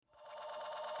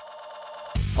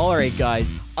Alright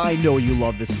guys, I know you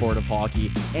love the sport of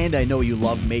hockey, and I know you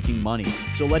love making money,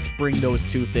 so let's bring those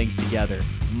two things together.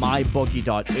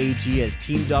 MyBookie.ag has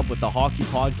teamed up with the Hockey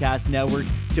Podcast Network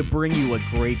to bring you a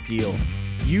great deal.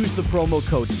 Use the promo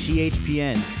code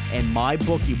THPN, and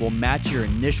MyBookie will match your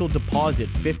initial deposit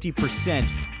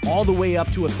 50% all the way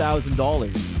up to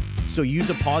 $1,000. So you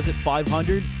deposit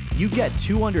 $500, you get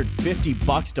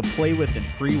 $250 to play with in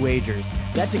free wagers.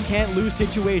 That's a can't-lose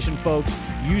situation, folks.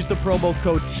 Use the promo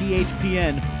code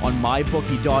THPN on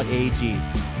MyBookie.ag.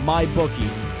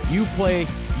 MyBookie. You play,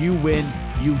 you win,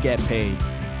 you get paid.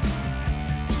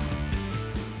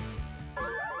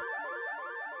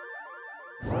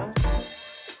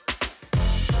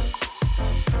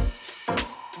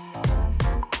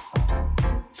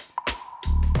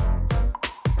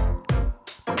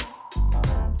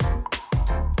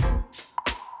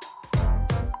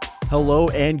 Hello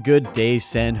and good day,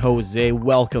 San Jose.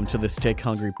 Welcome to the Stick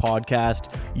Hungry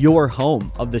Podcast, your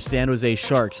home of the San Jose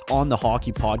Sharks on the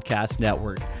Hockey Podcast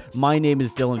Network. My name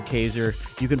is Dylan Kaiser.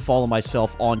 You can follow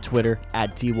myself on Twitter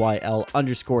at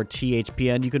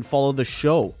DYL_THPN. You can follow the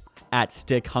show at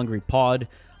Stick Hungry Pod.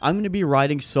 I'm going to be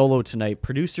riding solo tonight.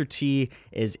 Producer T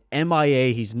is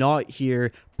MIA. He's not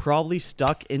here, probably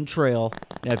stuck in Trail.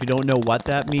 Now, if you don't know what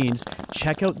that means,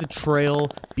 check out the Trail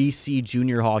BC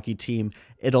junior hockey team.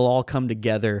 It'll all come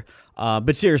together.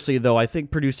 But seriously, though, I think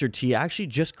Producer T actually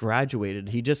just graduated.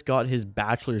 He just got his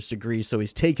bachelor's degree, so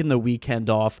he's taking the weekend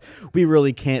off. We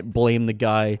really can't blame the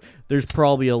guy. There's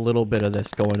probably a little bit of this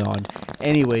going on.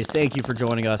 Anyways, thank you for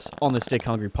joining us on the Stick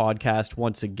Hungry Podcast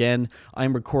once again.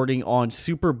 I'm recording on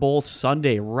Super Bowl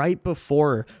Sunday, right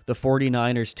before the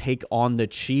 49ers take on the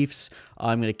Chiefs.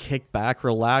 I'm going to kick back,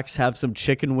 relax, have some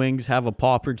chicken wings, have a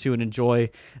pop or two, and enjoy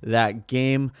that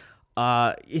game.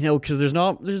 Because there's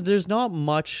not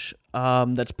much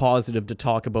that's positive to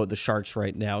talk about the Sharks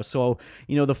right now. So,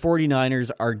 the 49ers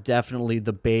are definitely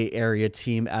the Bay Area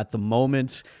team at the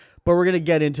moment. But we're going to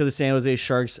get into the San Jose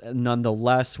Sharks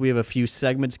nonetheless. We have a few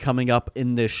segments coming up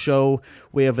in this show.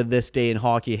 We have a This Day in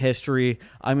Hockey History.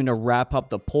 I'm going to wrap up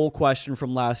the poll question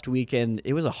from last week, and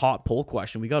it was a hot poll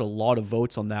question. We got a lot of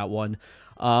votes on that one.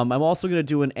 I'm also going to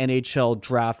do an NHL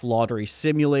draft lottery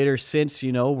simulator since,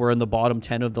 we're in the bottom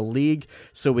 10 of the league,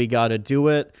 so we got to do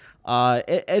it.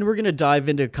 And we're going to dive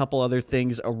into a couple other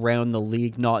things around the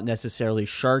league, not necessarily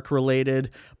Shark related.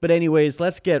 But anyways,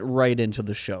 let's get right into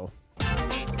the show.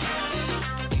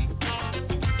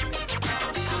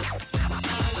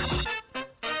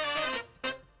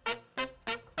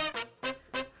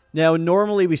 Now,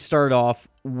 normally we start off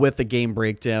with a game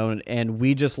breakdown, and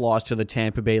we just lost to the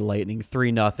Tampa Bay Lightning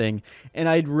 3-0, and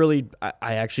I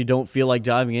actually don't feel like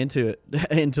diving into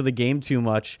the game too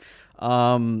much.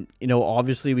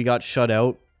 Obviously we got shut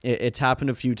out. It's happened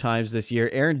a few times this year.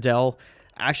 Aaron Dell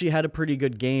actually had a pretty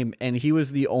good game, and he was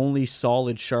the only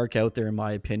solid Shark out there, in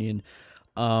my opinion.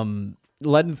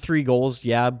 Led in 3 goals,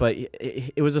 yeah, but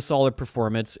it was a solid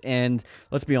performance. And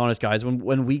let's be honest, guys,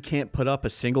 when we can't put up a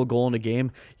single goal in a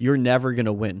game, you're never going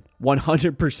to win.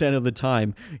 100% of the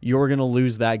time, you're going to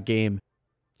lose that game.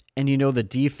 And, the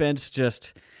defense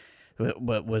just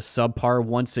was subpar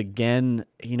once again.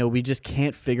 We just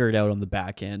can't figure it out on the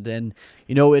back end. And,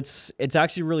 it's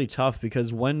actually really tough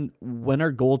because when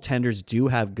our goaltenders do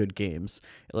have good games,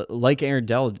 like Aaron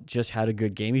Dell just had a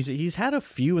good game. He's had a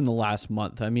few in the last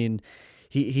month. I mean,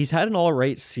 He's had an all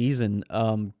right season,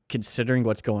 considering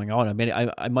what's going on. I mean,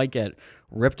 I might get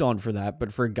ripped on for that,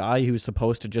 but for a guy who's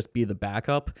supposed to just be the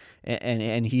backup,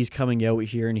 and he's coming out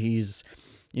here and he's,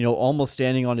 almost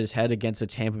standing on his head against a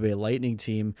Tampa Bay Lightning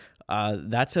team,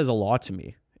 that says a lot to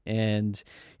me. And,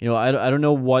 I don't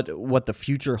know what the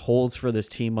future holds for this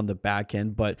team on the back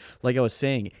end, but like I was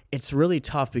saying, it's really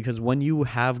tough because when you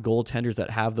have goaltenders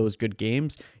that have those good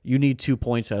games, you need 2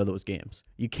 points out of those games.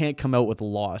 You can't come out with a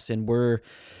loss, and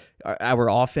our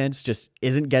offense just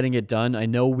isn't getting it done. I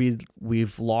know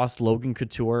we've lost Logan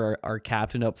Couture, our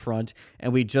captain up front,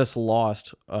 and we just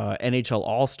lost NHL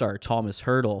All-Star Thomas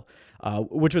Hertl,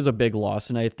 which was a big loss.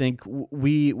 And I think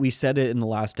we said it in the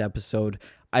last episode.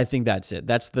 I think that's it.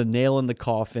 That's the nail in the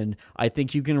coffin. I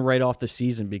think you can write off the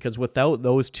season because without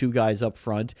those 2 guys up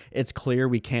front, it's clear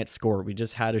we can't score. We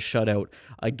just had a shutout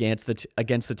against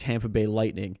the Tampa Bay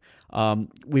Lightning.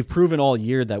 We've proven all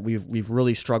year that we've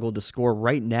really struggled to score.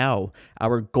 Right now,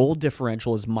 our goal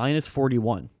differential is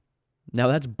 -41. Now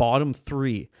that's bottom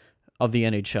 3 of the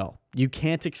NHL. You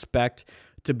can't expect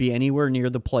to be anywhere near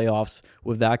the playoffs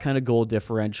with that kind of goal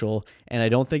differential, and I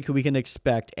don't think we can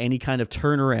expect any kind of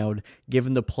turnaround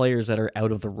given the players that are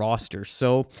out of the roster.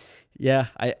 So, yeah,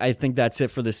 I think that's it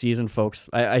for the season, folks.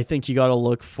 I think you got to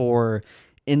look for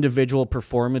individual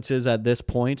performances at this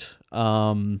point.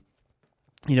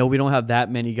 We don't have that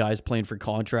many guys playing for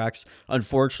contracts,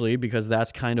 unfortunately, because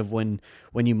that's kind of when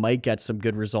you might get some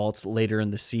good results later in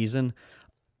the season.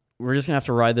 We're just gonna have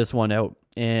to ride this one out,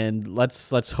 and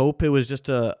let's hope it was just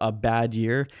a bad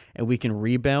year and we can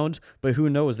rebound. But who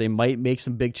knows? They might make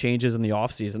some big changes in the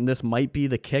offseason. This might be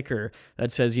the kicker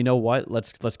that says, you know what,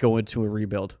 let's go into a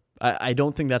rebuild. I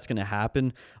don't think that's gonna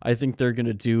happen. I think they're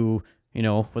gonna do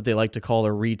what they like to call a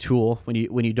retool.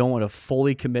 When you don't want to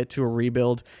fully commit to a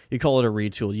rebuild, you call it a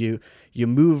retool. You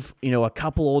move a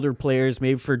couple older players,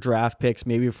 maybe for draft picks,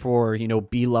 maybe for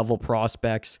B-level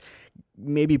prospects,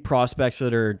 maybe prospects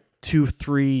that are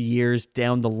 2-3 years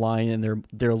down the line and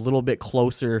they're a little bit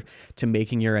closer to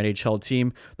making your NHL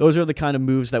team. Those are the kind of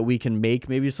moves that we can make.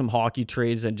 Maybe some hockey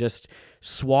trades and just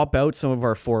swap out some of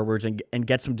our forwards and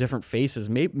get some different faces.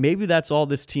 Maybe that's all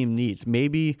this team needs.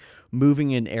 Maybe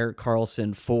moving in Erik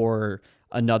Karlsson for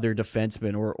another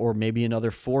defenseman or maybe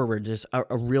another forward, just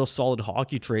a real solid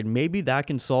hockey trade. Maybe that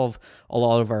can solve a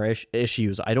lot of our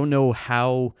issues. I don't know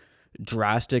how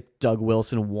drastic Doug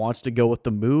Wilson wants to go with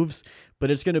the moves, but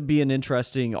it's going to be an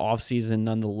interesting offseason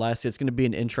nonetheless. It's going to be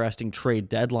an interesting trade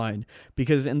deadline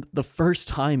because in the first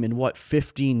time in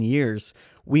 15 years,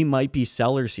 we might be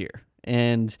sellers here.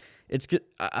 And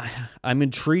I'm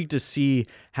intrigued to see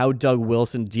how Doug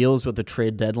Wilson deals with the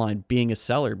trade deadline being a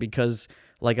seller because,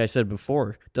 like I said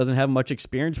before, doesn't have much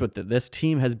experience with it. This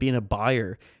team has been a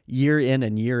buyer year in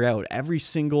and year out. Every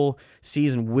single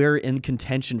season, we're in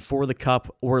contention for the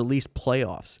cup or at least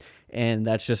playoffs, and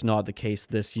that's just not the case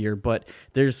this year. But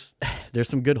there's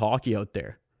some good hockey out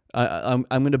there. I'm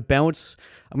going to bounce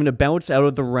out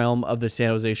of the realm of the San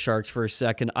Jose Sharks for a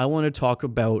second. I want to talk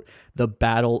about the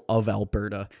Battle of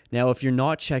Alberta. Now, if you're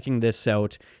not checking this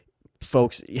out,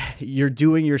 folks, you're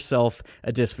doing yourself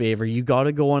a disfavor. You got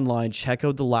to go online, check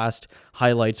out the last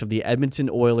highlights of the Edmonton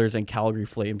Oilers and Calgary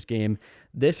Flames game.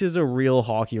 This is a real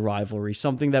hockey rivalry,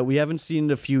 something that we haven't seen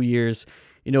in a few years.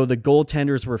 The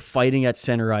goaltenders were fighting at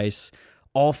center ice.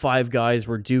 All 5 guys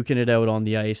were duking it out on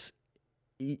the ice.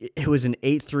 It was an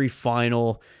 8-3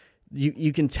 final.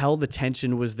 You can tell the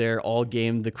tension was there all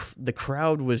game. The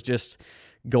crowd was just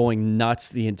going nuts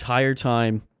the entire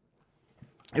time.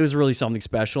 It was really something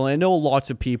special. And I know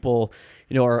lots of people,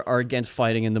 are against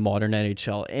fighting in the modern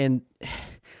NHL. And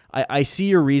I see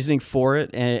your reasoning for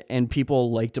it. And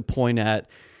people like to point at,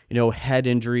 head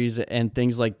injuries and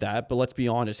things like that. But let's be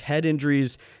honest, head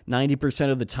injuries 90%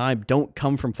 of the time don't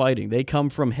come from fighting. They come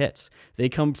from hits. They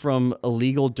come from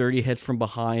illegal, dirty hits from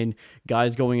behind,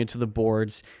 guys going into the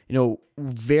boards.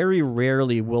 Very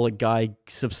rarely will a guy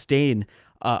sustain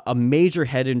a major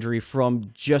head injury from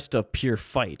just a pure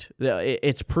fight.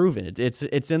 It's proven.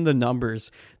 It's in the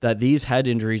numbers that these head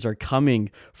injuries are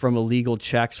coming from illegal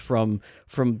checks, from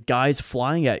guys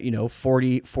flying at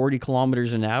 40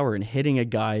 kilometers an hour and hitting a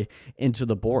guy into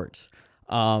the boards.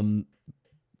 But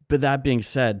that being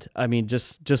said, I mean,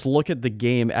 just look at the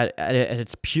game at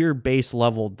its pure base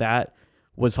level. That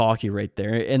was hockey right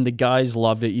there, and the guys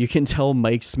loved it. You can tell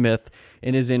Mike Smith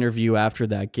in his interview after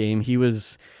that game, he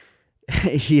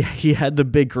had the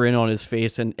big grin on his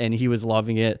face and he was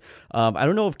loving it. I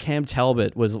don't know if Cam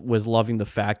Talbot was loving the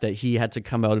fact that he had to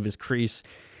come out of his crease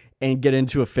and get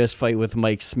into a fist fight with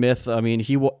Mike Smith. I mean,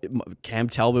 Cam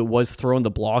Talbot was throwing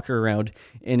the blocker around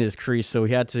in his crease, so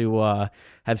he had to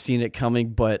have seen it coming.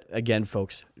 But again,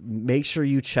 folks, make sure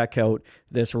you check out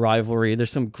this rivalry.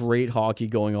 There's some great hockey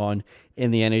going on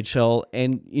in the NHL,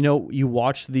 and you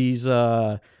watch these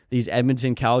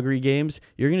Edmonton Calgary games,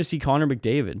 you're going to see Connor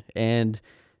McDavid, and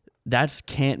that's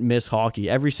can't miss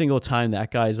hockey. Every single time that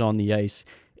guy's on the ice,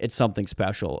 it's something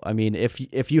special. I mean,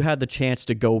 if you had the chance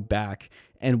to go back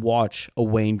and watch a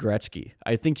Wayne Gretzky,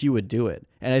 I think you would do it.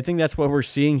 And I think that's what we're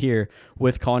seeing here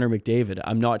with Connor McDavid.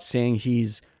 I'm not saying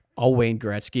he's a Wayne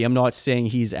Gretzky. I'm not saying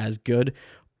he's as good,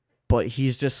 but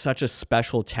he's just such a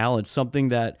special talent, something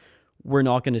that we're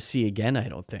not going to see again, I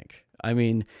don't think. I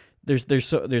mean,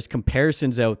 there's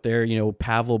comparisons out there,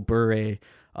 Pavel Bure,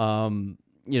 Wayne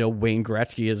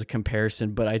Gretzky is a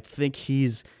comparison, but I think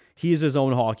he's his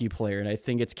own hockey player, and I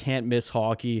think it's can't miss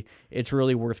hockey. It's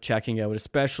really worth checking out,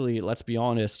 especially, let's be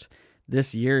honest,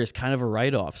 this year is kind of a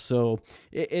write-off. So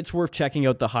it's worth checking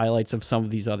out the highlights of some of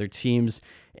these other teams,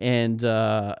 and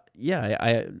I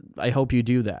hope you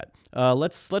do that.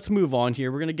 Let's move on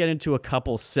here. We're going to get into a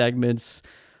couple segments.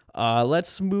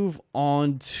 Let's move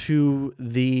on to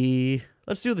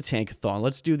let's do the Tankathon.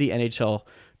 Let's do the NHL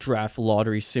Draft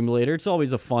Lottery Simulator. It's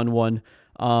always a fun one.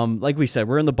 Like we said,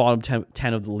 we're in the bottom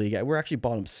 10 of the league. We're actually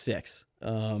bottom 6.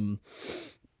 It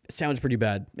sounds pretty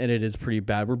bad, and it is pretty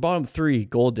bad. We're bottom 3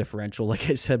 goal differential, like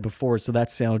I said before, so that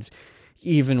sounds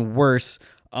even worse.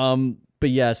 But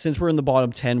yeah, since we're in the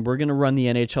bottom 10, we're going to run the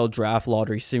NHL Draft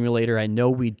Lottery Simulator. I know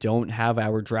we don't have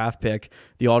our draft pick.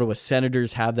 The Ottawa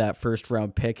Senators have that first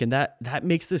round pick, and that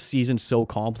makes this season so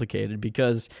complicated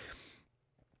because,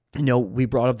 we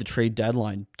brought up the trade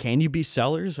deadline. Can you be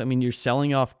sellers? I mean, you're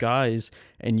selling off guys,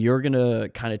 and you're going to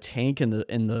kind of tank in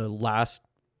the last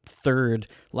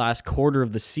quarter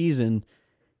of the season,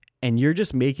 and you're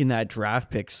just making that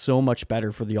draft pick so much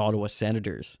better for the Ottawa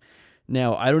Senators.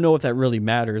 Now, I don't know if that really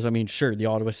matters. I mean, sure, the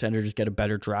Ottawa Senators get a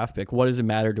better draft pick. What does it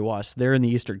matter to us? They're in the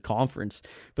Eastern Conference,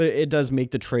 but it does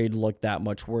make the trade look that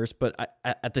much worse. But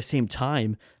at the same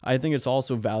time, I think it's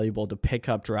also valuable to pick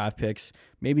up draft picks,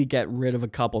 maybe get rid of a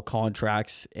couple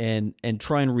contracts, and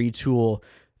try and retool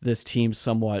this team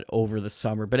somewhat over the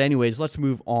summer. But anyways, let's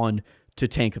move on to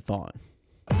Tankathon.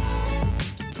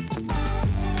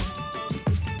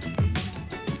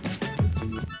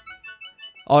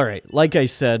 All right, like I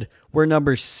said, we're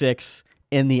number 6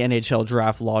 in the NHL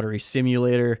Draft Lottery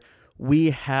Simulator.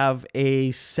 We have a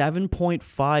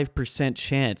 7.5%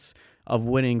 chance of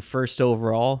winning first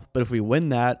overall, but if we win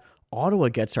that, Ottawa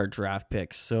gets our draft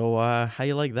pick. So how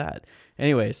you like that?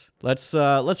 Anyways, let's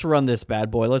run this bad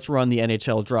boy. Let's run the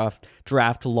NHL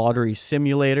Draft Lottery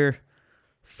Simulator.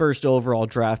 First overall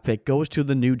draft pick goes to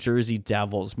the New Jersey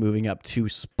Devils, moving up 2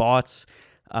 spots.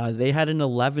 They had an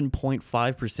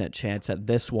 11.5% chance at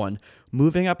this one,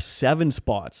 moving up 7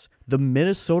 spots. The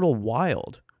Minnesota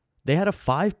Wild, they had a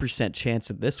 5% chance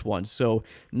at this one, so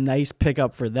nice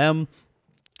pickup for them.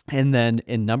 And then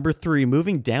in number 3,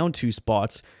 moving down 2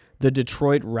 spots, the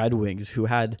Detroit Red Wings, who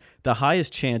had the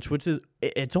highest chance, which is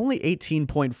it's only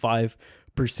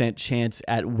 18.5% chance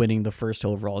at winning the first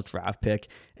overall draft pick.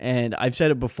 And I've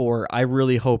said it before, I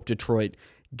really hope Detroit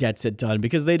gets it done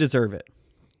because they deserve it.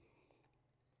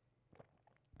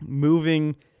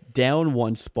 Moving down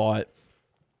 1 spot,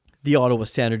 the Ottawa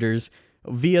Senators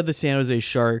via the San Jose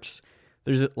Sharks.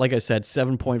 There's, like I said,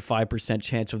 7.5%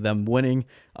 chance of them winning.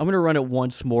 I'm going to run it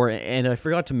once more, and I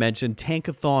forgot to mention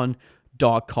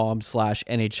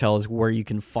tankathon.com/NHL is where you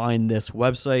can find this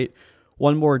website.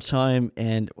 One more time,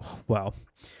 and wow,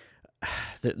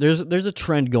 there's a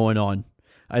trend going on.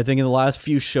 I think in the last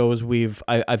few shows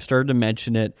I've started to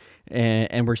mention it,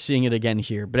 and we're seeing it again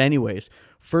here. But anyways,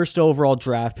 first overall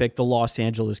draft pick, the Los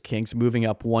Angeles Kings, moving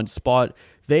up 1 spot.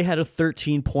 They had a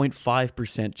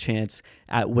 13.5% chance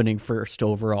at winning first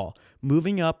overall.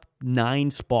 Moving up 9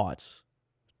 spots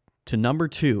to number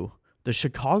 2, the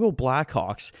Chicago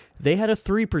Blackhawks. They had a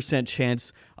 3%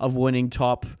 chance of winning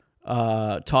top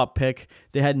pick.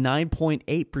 They had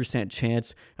 9.8%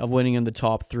 chance of winning in the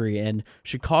top 3, and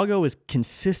Chicago has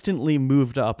consistently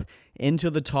moved up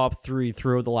into the top 3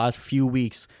 throughout the last few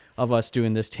weeks of us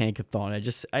doing this tankathon. I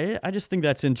just think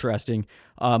that's interesting.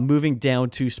 Moving down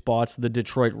 2 spots, the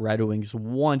Detroit Red Wings,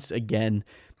 once again,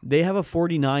 they have a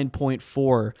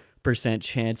 49.4%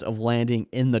 chance of landing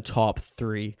in the top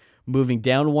 3. Moving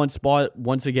down 1 spot,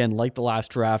 once again, like the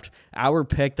last draft, our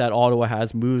pick that Ottawa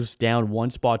has moves down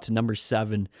 1 spot to number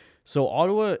 7. So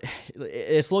Ottawa,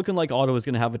 it's looking like Ottawa's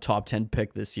going to have a top 10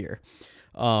 pick this year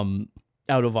out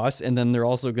of us. And then they're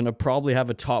also going to probably have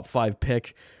a top 5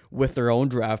 pick with their own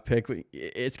draft pick.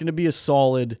 It's going to be a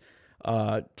solid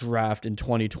draft in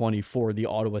 2020 for the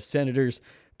Ottawa Senators.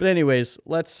 But anyways,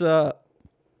 let's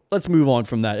move on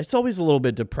from that. It's always a little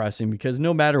bit depressing because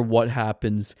no matter what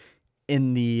happens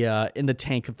in the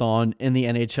tankathon, in the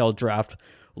NHL Draft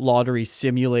Lottery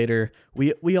Simulator,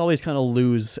 we always kind of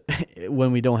lose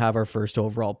when we don't have our first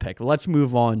overall pick. Let's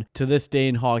move on to this day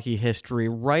in hockey history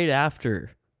right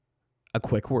after a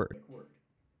quick word.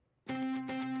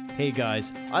 Hey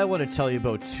guys, I want to tell you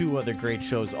about 2 other great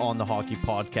shows on the Hockey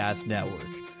Podcast Network.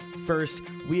 First,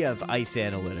 we have Ice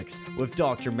Analytics with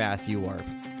Dr. Matthew Arp.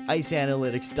 Ice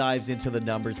Analytics dives into the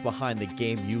numbers behind the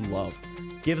game you love.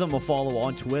 Give them a follow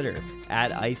on Twitter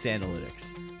 @Ice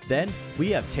Analytics. Then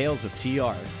we have Tales of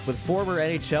TR with former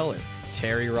NHLer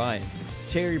Terry Ryan.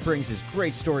 Terry brings his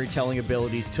great storytelling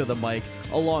abilities to the mic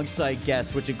alongside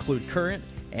guests which include current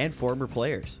and former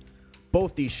players.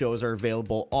 Both these shows are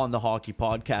available on the Hockey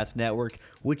Podcast Network,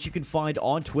 which you can find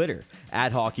on Twitter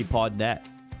 @HockeyPodNet.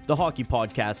 The Hockey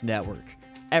Podcast Network.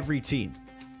 Every team,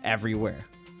 everywhere.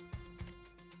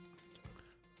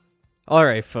 All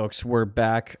right, folks, we're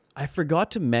back. I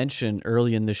forgot to mention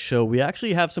early in the show, we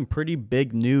actually have some pretty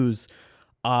big news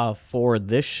for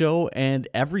this show and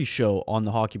every show on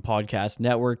the Hockey Podcast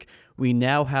Network. We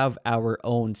now have our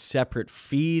own separate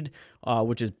feed,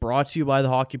 which is brought to you by the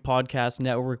Hockey Podcast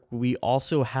Network. We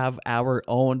also have our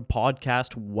own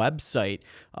podcast website.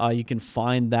 You can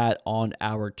find that on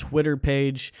our Twitter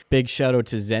page. Big shout out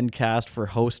to Zencast for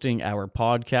hosting our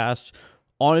podcast.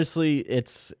 honestly,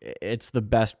 it's the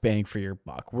best bang for your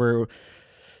buck.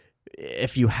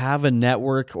 If you have a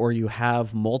network or you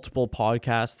have multiple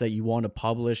podcasts that you want to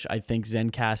publish, I think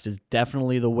Zencast is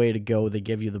definitely the way to go. They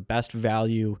give you the best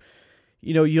value.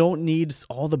 You don't need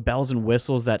all the bells and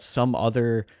whistles that some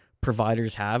other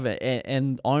providers have.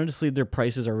 And honestly, their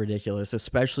prices are ridiculous,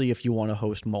 especially if you want to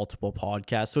host multiple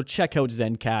podcasts. So check out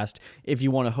Zencast if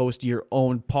you want to host your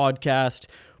own podcast.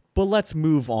 But let's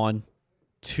move on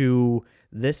to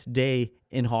this day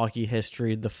in hockey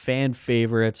history, the fan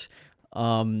favorite.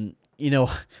 I'm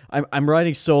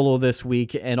riding solo this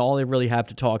week, and all I really have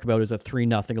to talk about is a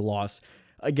 3-0 loss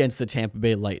against the Tampa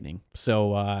Bay Lightning.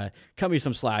 So cut me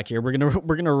some slack here. We're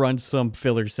gonna run some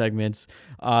filler segments.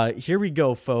 Here we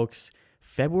go, folks.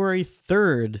 February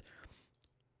 3rd,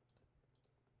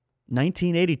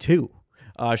 1982.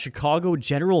 Chicago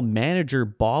general manager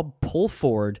Bob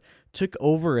Pulford took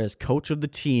over as coach of the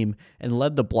team and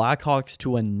led the Blackhawks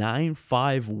to a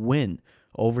 9-5 win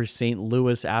over St.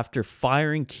 Louis after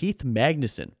firing Keith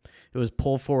Magnuson. It was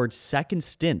Pulford's second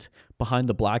stint behind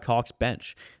the Blackhawks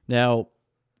bench. Now,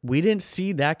 we didn't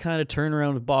see that kind of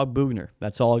turnaround with Bob Boughner.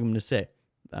 That's all I'm going to say.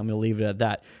 I'm going to leave it at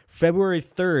that. February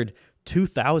 3rd,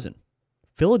 2000.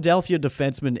 Philadelphia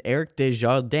defenseman Eric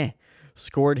Desjardins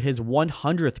scored his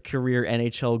 100th career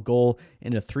NHL goal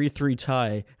in a 3-3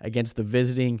 tie against the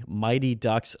visiting Mighty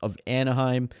Ducks of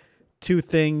Anaheim. Two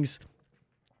things.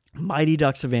 Mighty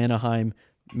Ducks of Anaheim.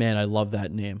 Man, I love that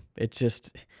name. It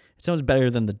sounds better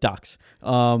than the Ducks.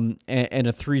 And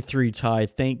a 3-3 tie.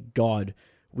 Thank God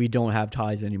we don't have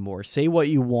ties anymore. Say what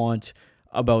you want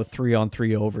about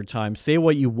 3-on-3 overtime. Say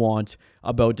what you want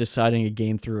about deciding a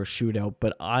game through a shootout,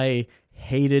 but I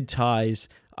hated ties.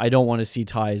 I don't want to see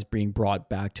ties being brought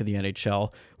back to the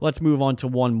NHL. Let's move on to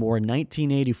one more.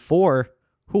 1984,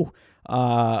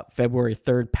 February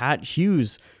 3rd, Pat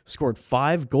Hughes scored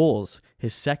 5 goals,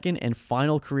 his second and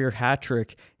final career hat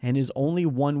trick, and his only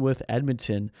one with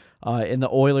Edmonton in the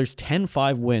Oilers'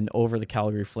 10-5 win over the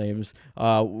Calgary Flames.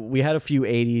 We had a few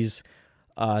 80s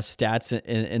stats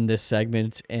in this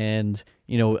segment, and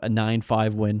a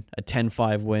 9-5 win, a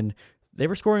 10-5 win. They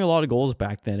were scoring a lot of goals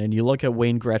back then, and you look at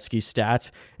Wayne Gretzky's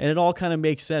stats, and it all kind of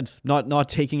makes sense. Not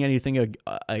taking anything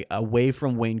away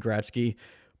from Wayne Gretzky,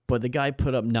 but the guy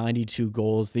put up 92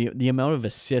 goals. The amount of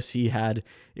assists he had,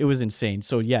 it was insane.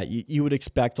 So yeah, you would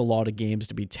expect a lot of games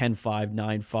to be 10-5,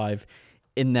 9-5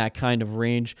 in that kind of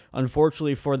range.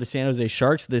 Unfortunately for the San Jose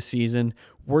Sharks this season,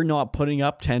 we're not putting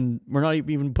up 10. We're not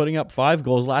even putting up 5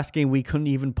 goals. Last game we couldn't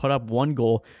even put up 1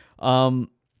 goal.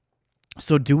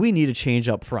 So do we need a change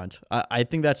up front? I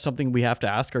think that's something we have to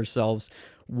ask ourselves.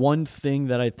 One thing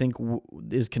that I think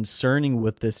is concerning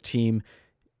with this team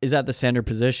is at the center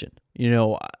position.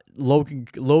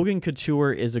 Logan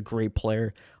Couture is a great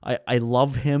player. I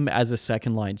love him as a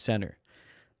second-line center.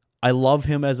 I love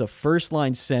him as a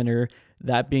first-line center.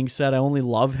 That being said, I only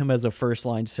love him as a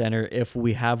first-line center if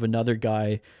we have another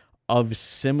guy of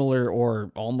similar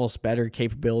or almost better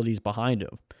capabilities behind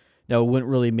him. Now, it wouldn't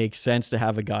really make sense to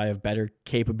have a guy of better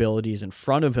capabilities in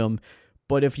front of him,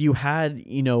 but if you had,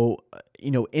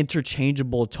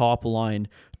 interchangeable top line,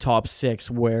 top 6,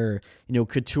 where,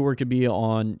 Couture could be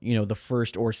on, the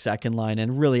first or second line,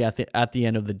 and really at the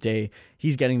end of the day,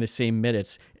 he's getting the same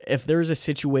minutes. If there's a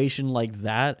situation like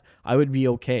that, I would be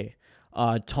okay.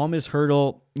 Thomas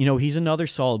Hertl, he's another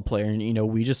solid player, and,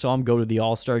 we just saw him go to the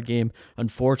All-Star game.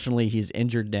 Unfortunately, he's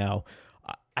injured now.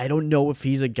 I don't know if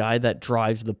he's a guy that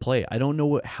drives the play. I don't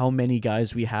know how many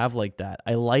guys we have like that.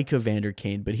 I like Evander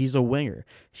Kane, but he's a winger.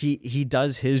 He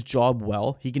does his job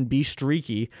well. He can be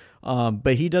streaky,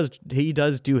 but he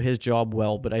does do his job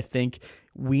well. But I think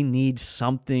we need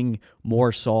something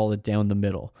more solid down the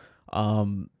middle.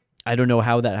 I don't know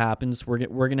how that happens.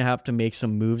 We're gonna have to make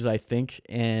some moves, I think,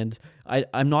 and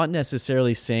I'm not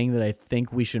necessarily saying that I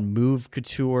think we should move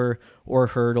Couture or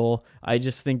Hertl. I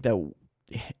just think that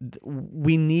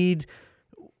we need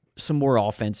some more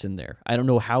offense in there. I don't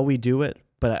know how we do it,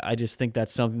 but I just think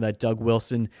that's something that Doug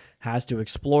Wilson has to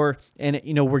explore. And,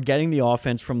 we're getting the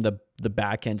offense from the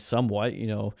back end somewhat.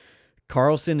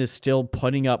 Carlson is still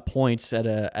putting up points at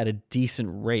a decent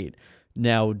rate.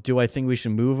 Now, do I think we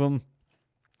should move him?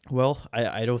 Well,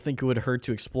 I don't think it would hurt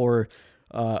to explore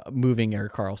moving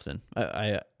Erik Karlsson.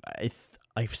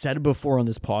 I've said it before on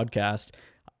this podcast.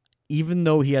 Even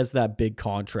though he has that big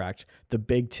contract, the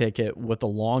big ticket with a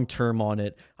long term on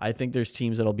it, I think there's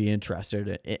teams that'll be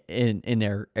interested in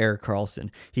Erik Karlsson.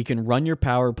 He can run your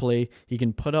power play. He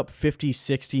can put up 50,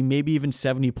 60, maybe even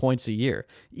 70 points a year.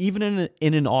 Even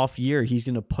in an off year, he's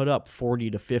going to put up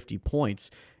 40 to 50 points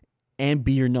and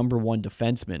be your number one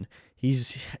defenseman.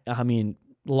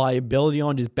 liability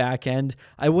on his back end.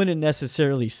 I wouldn't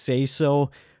necessarily say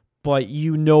so, but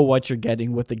you know what you're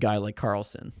getting with a guy like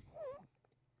Carlson.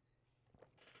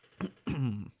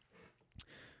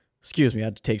 Excuse me, I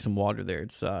had to take some water there.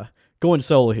 It's going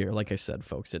solo here, like I said,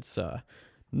 folks. It's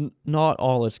not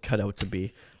all it's cut out to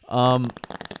be. I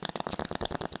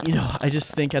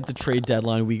just think at the trade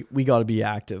deadline we got to be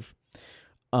active.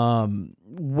 And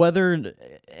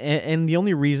the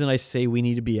only reason I say we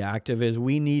need to be active is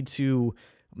we need to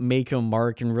make a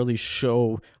mark and really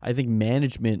show. I think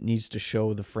management needs to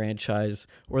show the franchise,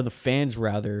 or the fans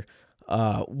rather,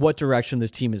 what direction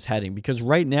this team is heading. Because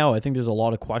right now, I think there's a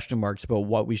lot of question marks about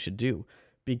what we should do.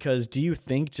 Because do you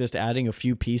think just adding a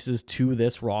few pieces to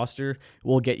this roster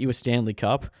will get you a Stanley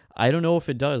Cup? I don't know if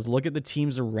it does. Look at the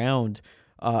teams around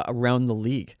the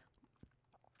league.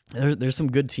 There's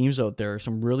some good teams out there,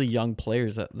 some really young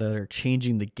players that are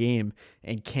changing the game.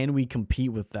 And can we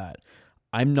compete with that?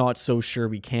 I'm not so sure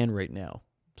we can right now.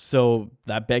 So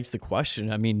that begs the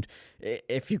question. I mean,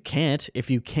 if you can't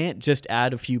just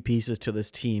add a few pieces to this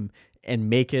team and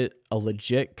make it a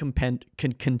legit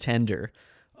contender,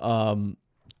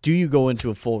 do you go into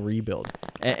a full rebuild?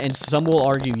 And some will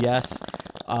argue yes.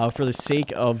 For the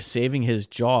sake of saving his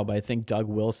job, I think Doug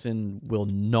Wilson will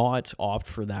not opt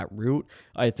for that route.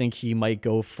 I think he might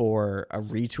go for a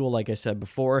retool, like I said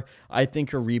before. I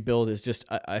think a rebuild is just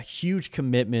a huge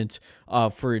commitment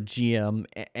for a GM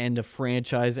and a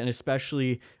franchise, and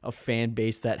especially a fan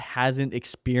base that hasn't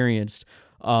experienced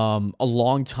a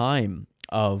long time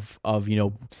of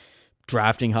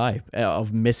drafting high,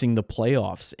 of missing the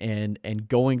playoffs and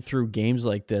going through games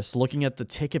like this, looking at the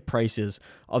ticket prices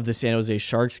of the San Jose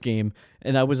Sharks game.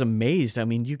 And I was amazed. I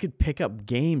mean, you could pick up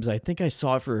games. I think I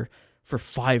saw it for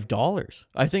 $5.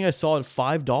 I think I saw it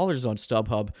 $5 on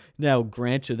StubHub. Now,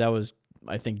 granted, that was,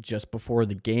 I think, just before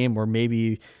the game, or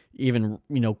maybe even,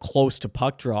 close to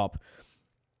puck drop.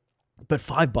 But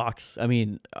 $5, I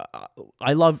mean,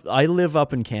 I live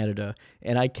up in Canada,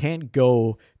 and I can't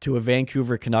go to a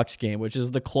Vancouver Canucks game, which is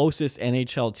the closest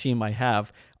NHL team I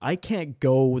have. I can't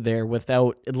go there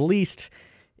without at least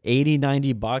 $80,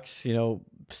 $90,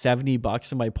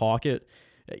 $70 in my pocket.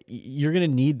 You're going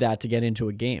to need that to get into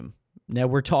a game. Now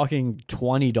we're talking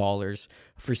 $20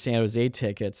 for San Jose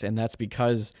tickets, and that's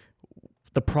because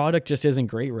the product just isn't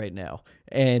great right now.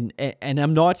 And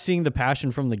I'm not seeing the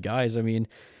passion from the guys. I mean,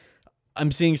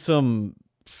 I'm seeing some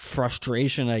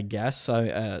frustration, I guess.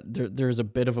 There's a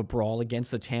bit of a brawl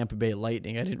against the Tampa Bay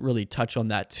Lightning. I didn't really touch on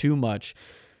that too much,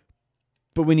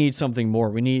 but we need something more.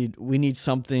 We need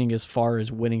something as far as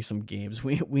winning some games.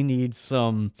 We need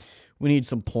some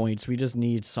points. We just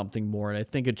need something more, and I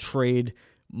think a trade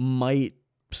might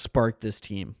spark this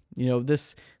team.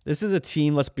 This is a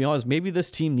team, let's be honest, maybe this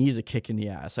team needs a kick in the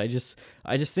ass. I just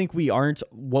think we aren't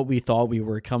what we thought we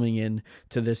were coming in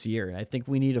to this year. And I think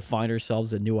we need to find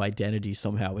ourselves a new identity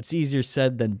somehow. It's easier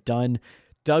said than done.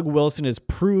 Doug Wilson has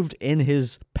proved in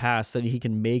his past that he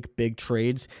can make big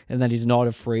trades and that he's not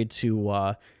afraid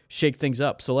to shake things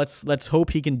up. So let's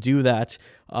hope he can do that.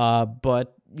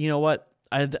 But you know what?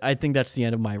 I think that's the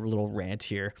end of my little rant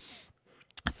here.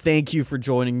 Thank you for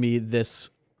joining me this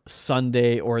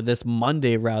Sunday, or this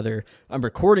Monday rather. I'm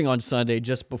recording on Sunday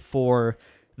just before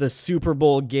the Super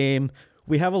Bowl game.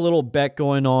 We have a little bet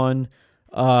going on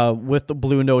with the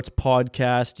Blue Notes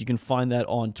podcast. You can find that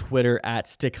on Twitter at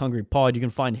StickHungryPod. You can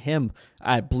find him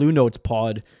at Blue Notes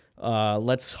Pod.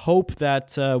 Let's hope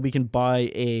that we can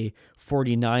buy a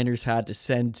 49ers hat to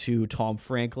send to Tom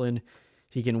Franklin.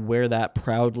 He can wear that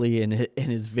proudly in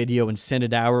his video and send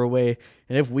it our way.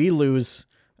 And if we lose,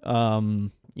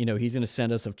 he's going to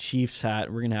send us a Chiefs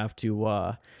hat. We're going to have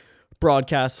to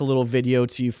broadcast a little video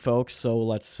to you folks. So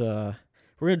we're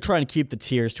going to try and keep the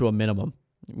tears to a minimum.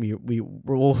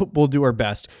 We'll do our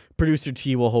best. Producer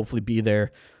T will hopefully be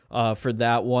there for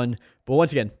that one. But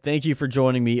once again, thank you for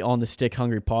joining me on the Stick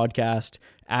Hungry podcast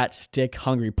at Stick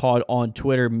Hungry Pod on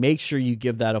Twitter. Make sure you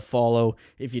give that a follow.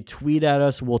 If you tweet at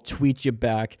us, we'll tweet you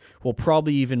back. We'll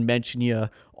probably even mention you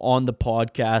on the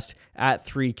podcast at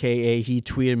 3KA. He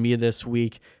tweeted me this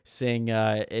week saying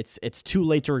it's too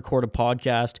late to record a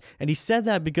podcast. And he said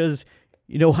that because,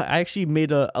 I actually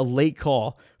made a late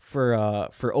call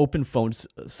for open phone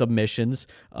submissions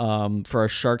for our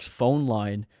Sharks phone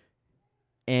line.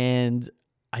 And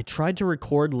I tried to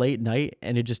record late night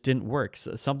and it just didn't work.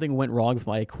 So something went wrong with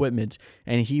my equipment,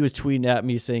 and he was tweeting at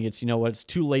me saying it's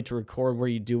too late to record. What are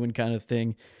you doing, kind of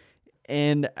thing.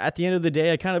 And at the end of the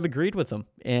day, I kind of agreed with him.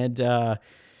 And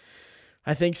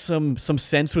I think some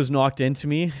sense was knocked into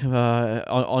me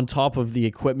on top of the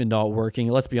equipment not working.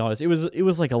 Let's be honest, it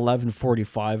was like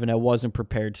 11:45, and I wasn't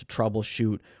prepared to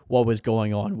troubleshoot what was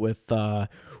going on with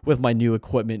my new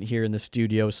equipment here in the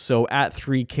studio. So at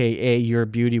 3KA, your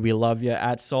beauty, we love you.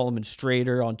 At Solomon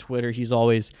Strader on Twitter, he's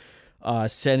always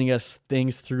sending us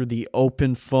things through the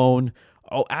open phone.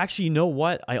 Oh, actually, you know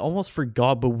what? I almost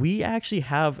forgot, but we actually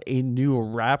have a new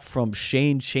rap from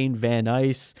Shane Van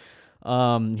Ice.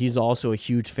 He's also a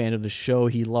huge fan of the show.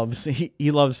 He loves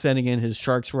sending in his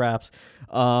Sharks raps.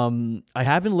 I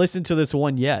haven't listened to this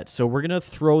one yet, so we're gonna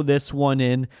throw this one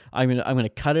in. I'm gonna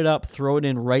cut it up, throw it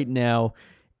in right now,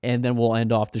 and then we'll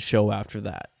end off the show after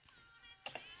that.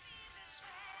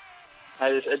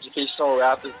 Hi, this educational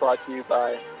rap is brought to you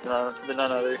by none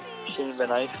other Shane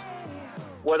Van Ice.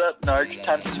 What up, narcs?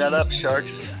 Time to nut up, Sharks.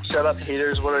 Shut up,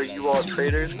 haters. What are you all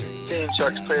traitors? Saying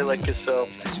Sharks play like a so.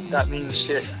 That means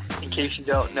shit. In case you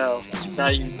don't know, now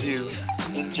you do.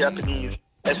 In Japanese,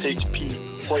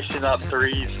 SHP, hoisting up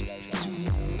threes.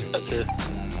 That's it.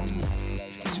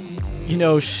 You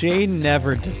know, Shane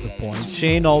never disappoints.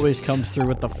 Shane always comes through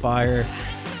with the fire.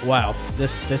 Wow,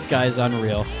 this guy's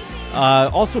unreal.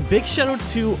 Also, big shout out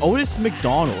to Otis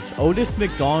McDonald. Otis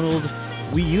McDonald,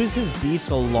 we use his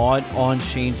beats a lot on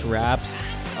Shane's raps.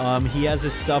 He has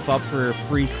his stuff up for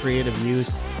free creative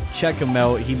use. Check him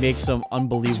out. He makes some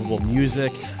unbelievable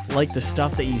music, like the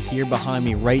stuff that you hear behind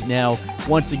me right now.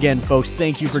 Once again, folks,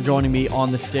 thank you for joining me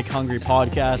on the Stick Hungry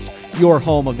Podcast, your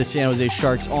home of the San Jose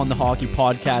Sharks on the Hockey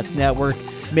Podcast Network.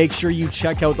 Make sure you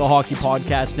check out the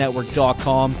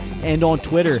hockeypodcastnetwork.com and on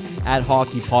Twitter at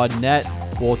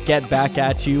hockeypodnet. We'll get back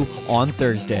at you on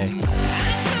Thursday.